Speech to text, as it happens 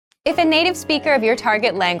If a native speaker of your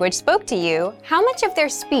target language spoke to you, how much of their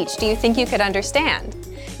speech do you think you could understand?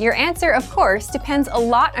 Your answer, of course, depends a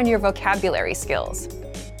lot on your vocabulary skills.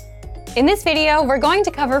 In this video, we're going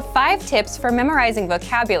to cover 5 tips for memorizing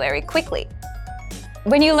vocabulary quickly.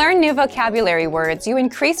 When you learn new vocabulary words, you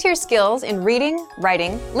increase your skills in reading,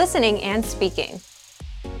 writing, listening, and speaking.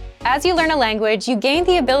 As you learn a language, you gain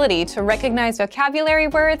the ability to recognize vocabulary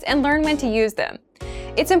words and learn when to use them.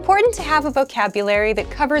 It's important to have a vocabulary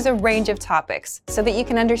that covers a range of topics so that you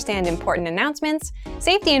can understand important announcements,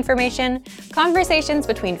 safety information, conversations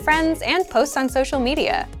between friends, and posts on social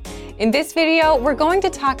media. In this video, we're going to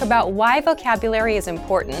talk about why vocabulary is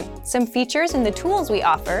important, some features in the tools we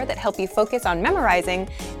offer that help you focus on memorizing,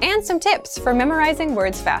 and some tips for memorizing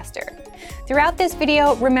words faster. Throughout this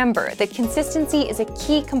video, remember that consistency is a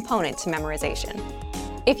key component to memorization.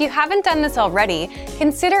 If you haven't done this already,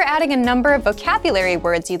 consider adding a number of vocabulary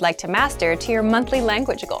words you'd like to master to your monthly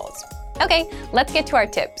language goals. Okay, let's get to our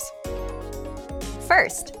tips.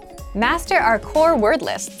 First, master our core word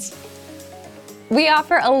lists. We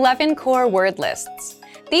offer 11 core word lists.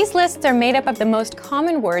 These lists are made up of the most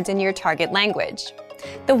common words in your target language.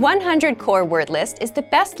 The 100 core word list is the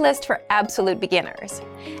best list for absolute beginners.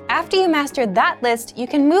 After you master that list, you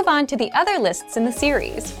can move on to the other lists in the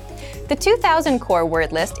series. The 2000 core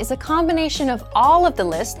word list is a combination of all of the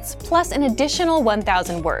lists plus an additional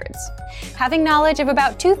 1,000 words. Having knowledge of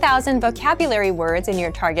about 2,000 vocabulary words in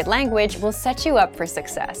your target language will set you up for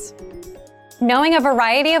success. Knowing a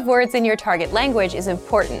variety of words in your target language is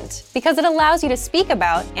important because it allows you to speak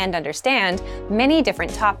about and understand many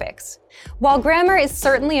different topics. While grammar is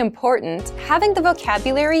certainly important, having the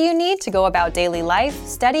vocabulary you need to go about daily life,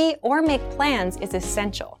 study, or make plans is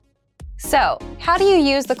essential. So, how do you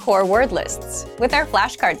use the core word lists? With our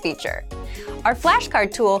flashcard feature. Our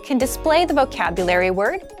flashcard tool can display the vocabulary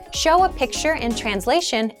word, show a picture and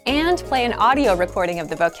translation, and play an audio recording of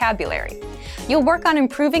the vocabulary. You'll work on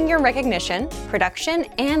improving your recognition, production,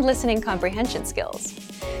 and listening comprehension skills.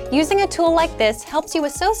 Using a tool like this helps you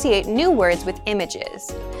associate new words with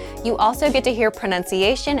images. You also get to hear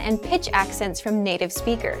pronunciation and pitch accents from native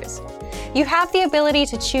speakers. You have the ability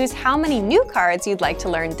to choose how many new cards you'd like to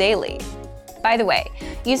learn daily. By the way,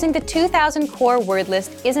 using the 2000 core word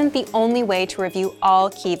list isn't the only way to review all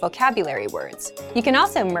key vocabulary words. You can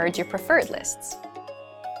also merge your preferred lists.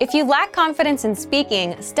 If you lack confidence in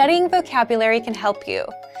speaking, studying vocabulary can help you.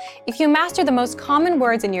 If you master the most common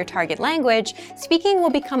words in your target language, speaking will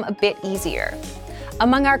become a bit easier.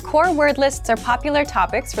 Among our core word lists are popular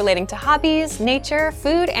topics relating to hobbies, nature,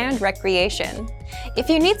 food, and recreation. If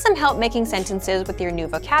you need some help making sentences with your new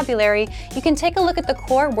vocabulary, you can take a look at the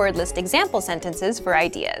core word list example sentences for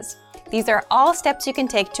ideas. These are all steps you can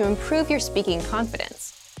take to improve your speaking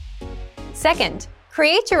confidence. Second,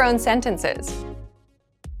 create your own sentences.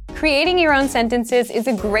 Creating your own sentences is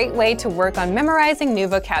a great way to work on memorizing new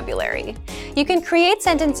vocabulary. You can create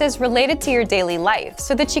sentences related to your daily life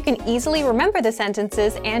so that you can easily remember the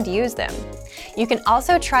sentences and use them. You can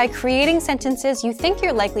also try creating sentences you think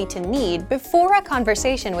you're likely to need before a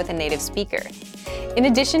conversation with a native speaker. In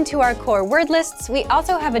addition to our core word lists, we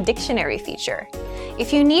also have a dictionary feature.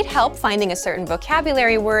 If you need help finding a certain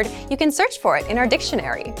vocabulary word, you can search for it in our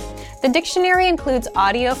dictionary. The dictionary includes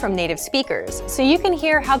audio from native speakers, so you can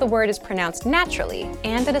hear how the word is pronounced naturally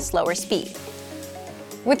and at a slower speed.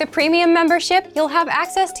 With a premium membership, you'll have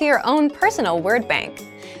access to your own personal word bank.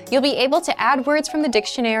 You'll be able to add words from the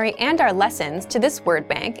dictionary and our lessons to this word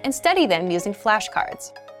bank and study them using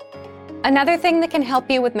flashcards. Another thing that can help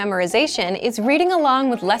you with memorization is reading along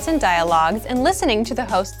with lesson dialogues and listening to the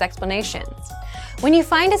host's explanations. When you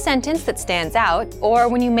find a sentence that stands out, or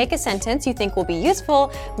when you make a sentence you think will be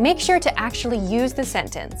useful, make sure to actually use the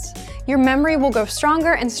sentence. Your memory will grow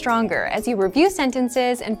stronger and stronger as you review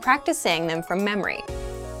sentences and practice saying them from memory.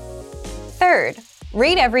 Third,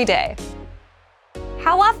 read every day.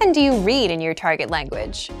 How often do you read in your target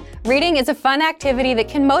language? Reading is a fun activity that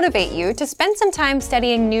can motivate you to spend some time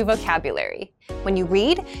studying new vocabulary. When you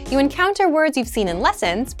read, you encounter words you've seen in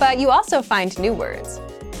lessons, but you also find new words.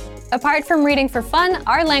 Apart from reading for fun,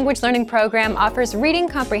 our language learning program offers reading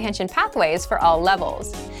comprehension pathways for all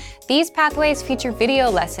levels. These pathways feature video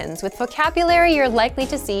lessons with vocabulary you're likely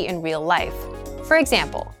to see in real life. For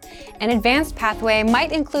example, an advanced pathway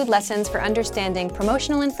might include lessons for understanding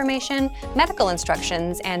promotional information, medical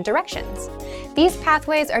instructions, and directions. These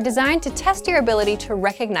pathways are designed to test your ability to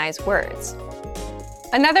recognize words.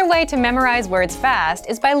 Another way to memorize words fast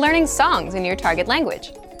is by learning songs in your target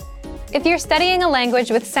language. If you're studying a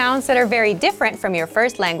language with sounds that are very different from your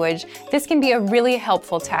first language, this can be a really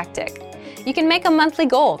helpful tactic. You can make a monthly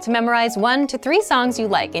goal to memorize 1 to 3 songs you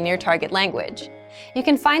like in your target language. You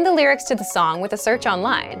can find the lyrics to the song with a search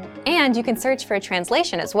online, and you can search for a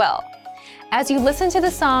translation as well. As you listen to the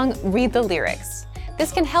song, read the lyrics.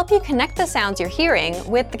 This can help you connect the sounds you're hearing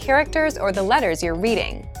with the characters or the letters you're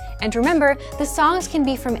reading. And remember, the songs can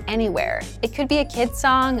be from anywhere. It could be a kid's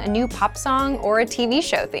song, a new pop song, or a TV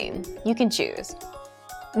show theme. You can choose.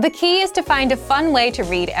 The key is to find a fun way to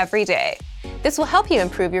read every day. This will help you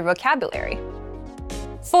improve your vocabulary.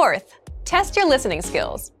 Fourth, test your listening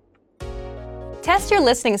skills. Test your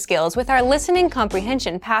listening skills with our listening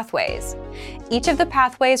comprehension pathways. Each of the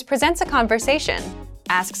pathways presents a conversation,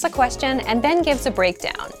 asks a question, and then gives a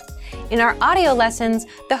breakdown. In our audio lessons,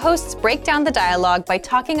 the hosts break down the dialogue by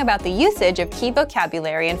talking about the usage of key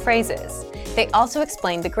vocabulary and phrases. They also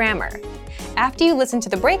explain the grammar. After you listen to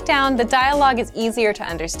the breakdown, the dialogue is easier to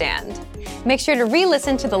understand. Make sure to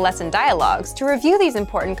re-listen to the lesson dialogues to review these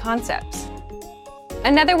important concepts.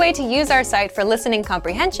 Another way to use our site for listening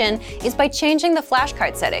comprehension is by changing the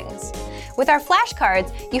flashcard settings. With our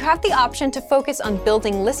flashcards, you have the option to focus on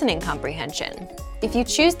building listening comprehension. If you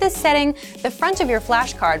choose this setting, the front of your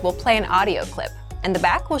flashcard will play an audio clip, and the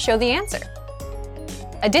back will show the answer.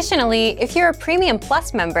 Additionally, if you're a Premium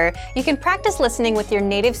Plus member, you can practice listening with your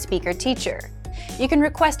native speaker teacher. You can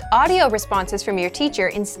request audio responses from your teacher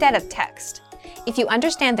instead of text. If you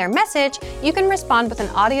understand their message, you can respond with an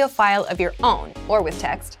audio file of your own, or with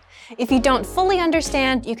text. If you don't fully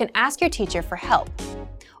understand, you can ask your teacher for help.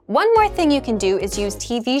 One more thing you can do is use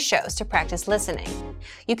TV shows to practice listening.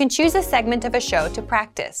 You can choose a segment of a show to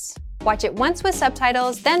practice. Watch it once with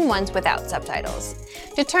subtitles, then once without subtitles.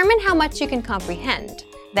 Determine how much you can comprehend.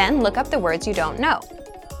 Then look up the words you don't know.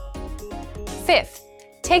 Fifth,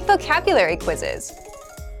 take vocabulary quizzes.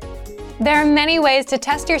 There are many ways to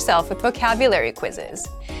test yourself with vocabulary quizzes.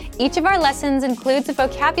 Each of our lessons includes a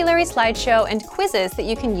vocabulary slideshow and quizzes that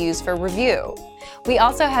you can use for review. We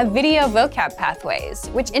also have video vocab pathways,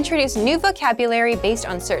 which introduce new vocabulary based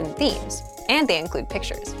on certain themes, and they include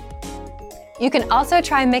pictures. You can also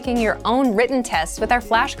try making your own written tests with our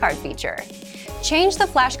flashcard feature. Change the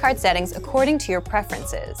flashcard settings according to your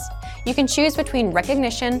preferences. You can choose between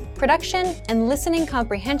recognition, production, and listening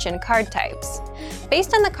comprehension card types.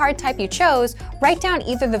 Based on the card type you chose, write down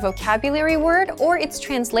either the vocabulary word or its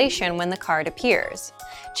translation when the card appears.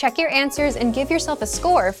 Check your answers and give yourself a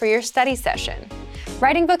score for your study session.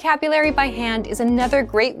 Writing vocabulary by hand is another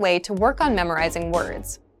great way to work on memorizing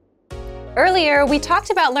words. Earlier, we talked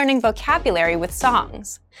about learning vocabulary with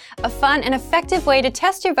songs. A fun and effective way to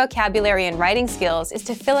test your vocabulary and writing skills is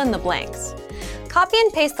to fill in the blanks. Copy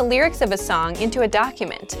and paste the lyrics of a song into a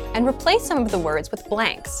document and replace some of the words with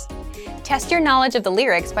blanks. Test your knowledge of the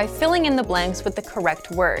lyrics by filling in the blanks with the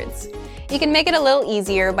correct words. You can make it a little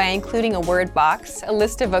easier by including a word box, a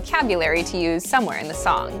list of vocabulary to use somewhere in the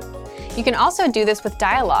song. You can also do this with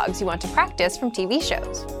dialogues you want to practice from TV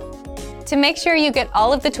shows. To make sure you get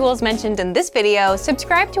all of the tools mentioned in this video,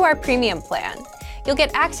 subscribe to our premium plan. You'll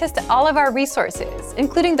get access to all of our resources,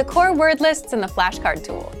 including the core word lists and the flashcard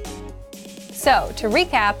tool. So, to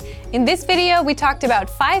recap, in this video we talked about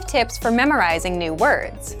 5 tips for memorizing new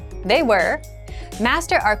words. They were: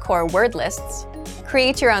 master our core word lists,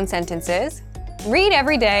 create your own sentences, read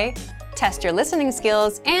every day, test your listening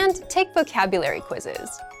skills, and take vocabulary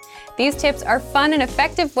quizzes. These tips are fun and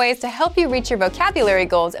effective ways to help you reach your vocabulary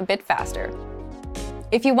goals a bit faster.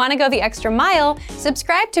 If you want to go the extra mile,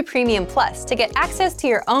 subscribe to Premium Plus to get access to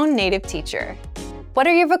your own native teacher. What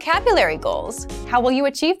are your vocabulary goals? How will you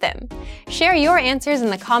achieve them? Share your answers in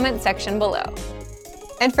the comment section below.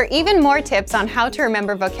 And for even more tips on how to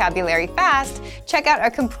remember vocabulary fast, check out our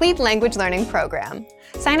complete language learning program.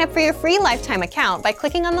 Sign up for your free lifetime account by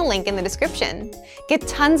clicking on the link in the description. Get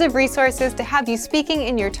tons of resources to have you speaking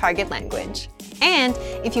in your target language. And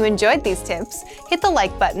if you enjoyed these tips, hit the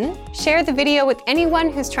like button, share the video with anyone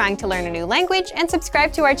who's trying to learn a new language, and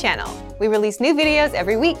subscribe to our channel. We release new videos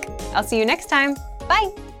every week. I'll see you next time.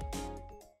 Bye!